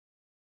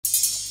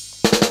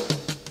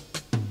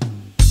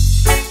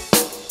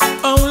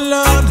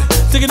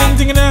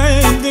ding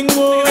a ding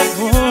boy.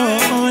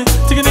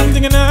 Tick a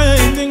ding a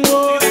ding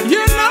boy.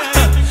 You know.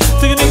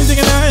 Tick a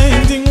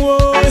ding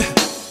boy.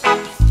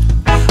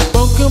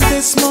 Woke up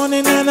this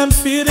morning and I'm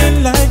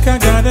feeling like I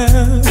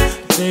gotta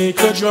take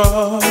a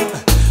draw.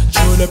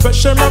 Through the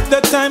pressure of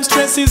the time,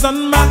 stress is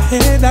on my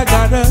head. I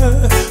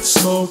gotta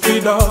smoke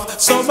it off.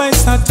 So I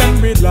sat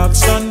and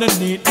relax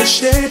underneath the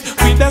shade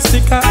with a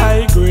stick of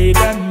high grade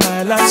and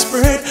nylon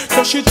spread.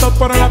 Crush it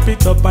up and wrap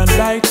it up and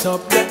light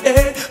up the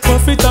air.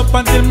 Puff it up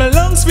until my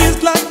lungs feel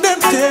like them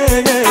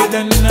dead.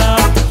 And now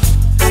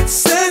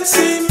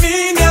sensing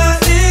me now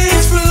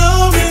is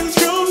flowing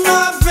through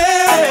my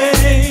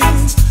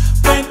veins.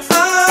 When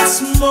I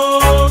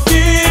smoke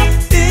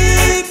it,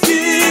 it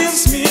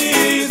gives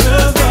me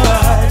the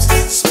vibes.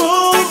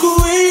 Smoke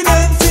weed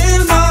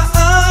until my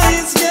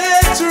eyes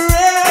get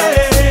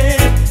red.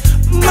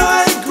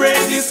 My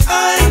grade is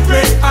high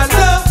grade, I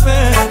love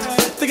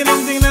it. Take a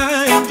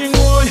ding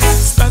boy.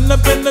 Stand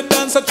up in the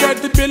dance, I try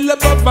to build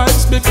up a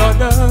vibes because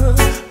the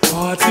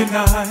party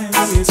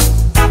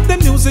nice. The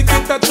music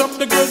hit that jump,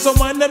 the girls are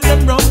winding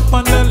them rump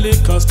on the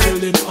liquors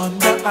chilling on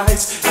the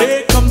ice.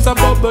 Here comes a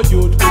bubble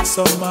youth with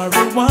some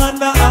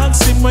marijuana.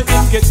 Ask him where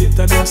him get it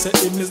and him say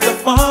him is the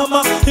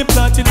farmer. He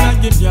planted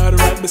in him yard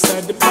right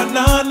beside the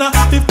banana.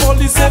 If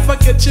police ever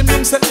catch him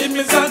say him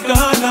is a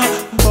Ghana.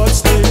 But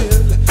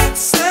still,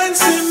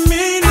 sensing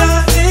me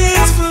now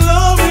is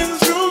flowing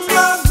through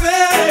my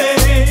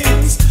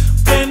veins.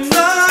 When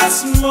I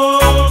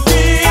smoke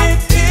it,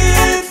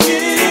 it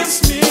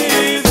gives me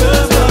the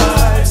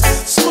vibes.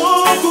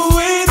 Smoke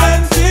weed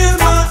until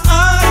my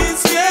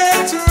eyes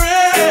get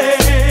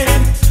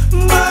red.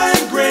 My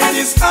grade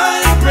is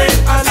high grade,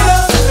 I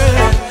love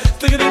it.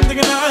 Think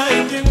a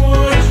high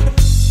boy.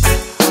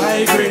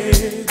 High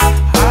grade,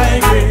 high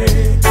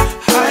grade,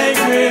 high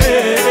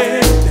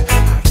grade.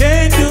 I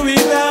can't do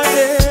without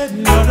it,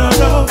 no, no,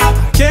 no. I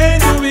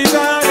can't do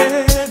without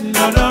it,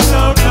 no, no,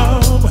 no, no.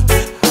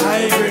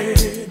 High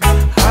grade,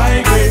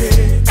 high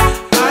grade,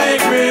 high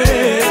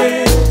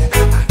grade.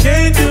 I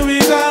can't do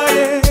without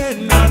it,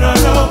 no, no,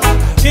 no. I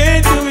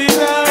can't do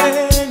without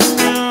it,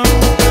 no.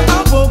 I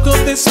woke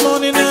up this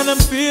morning and I'm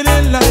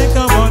feeling like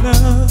I wanna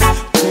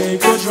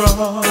take a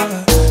draw.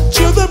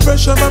 Through the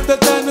pressure of the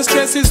time, the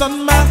stress is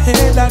on my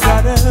head. I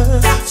gotta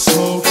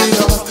smoke it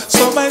off.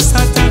 So I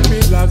sat and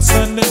relax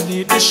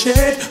underneath the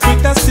shade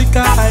with a stick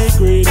of high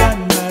grade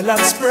and nylon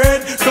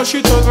spread. Crush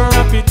it over,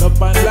 wrap it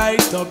up and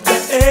light up the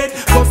head.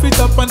 Puff it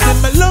up until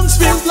my lungs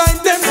feel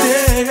like them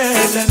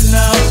dead. And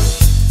now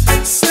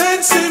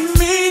sensing